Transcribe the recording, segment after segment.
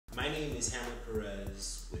name is Hamlet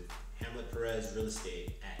Perez with Hamlet Perez Real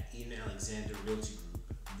Estate at Ian Alexander Realty Group.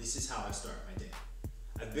 This is how I start my day.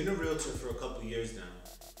 I've been a realtor for a couple years now,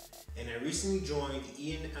 and I recently joined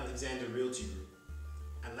Ian Alexander Realty Group.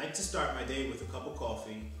 I like to start my day with a cup of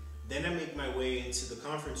coffee, then I make my way into the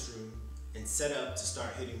conference room and set up to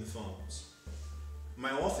start hitting the phones.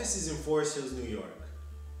 My office is in Forest Hills, New York,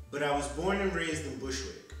 but I was born and raised in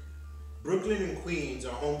Bushwick. Brooklyn and Queens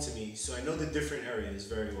are home to me, so I know the different areas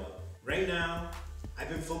very well. Right now, I've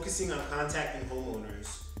been focusing on contacting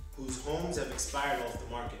homeowners whose homes have expired off the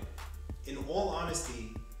market. In all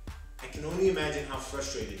honesty, I can only imagine how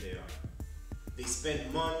frustrated they are. They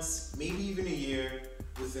spent months, maybe even a year,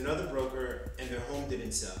 with another broker and their home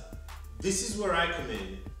didn't sell. This is where I come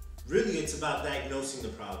in. Really, it's about diagnosing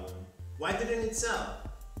the problem. Why didn't it sell?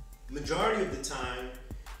 Majority of the time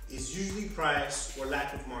is usually price or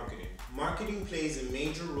lack of marketing. Marketing plays a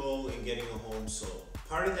major role in getting a home sold.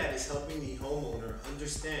 Part of that is helping the homeowner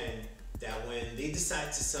understand that when they decide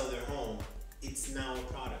to sell their home, it's now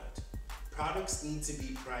a product. Products need to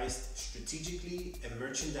be priced strategically and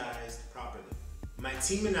merchandised properly. My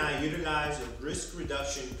team and I utilize a risk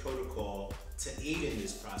reduction protocol to aid in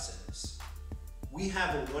this process. We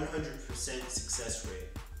have a 100% success rate.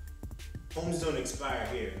 Homes don't expire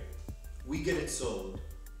here. We get it sold.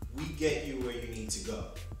 We get you where you need to go.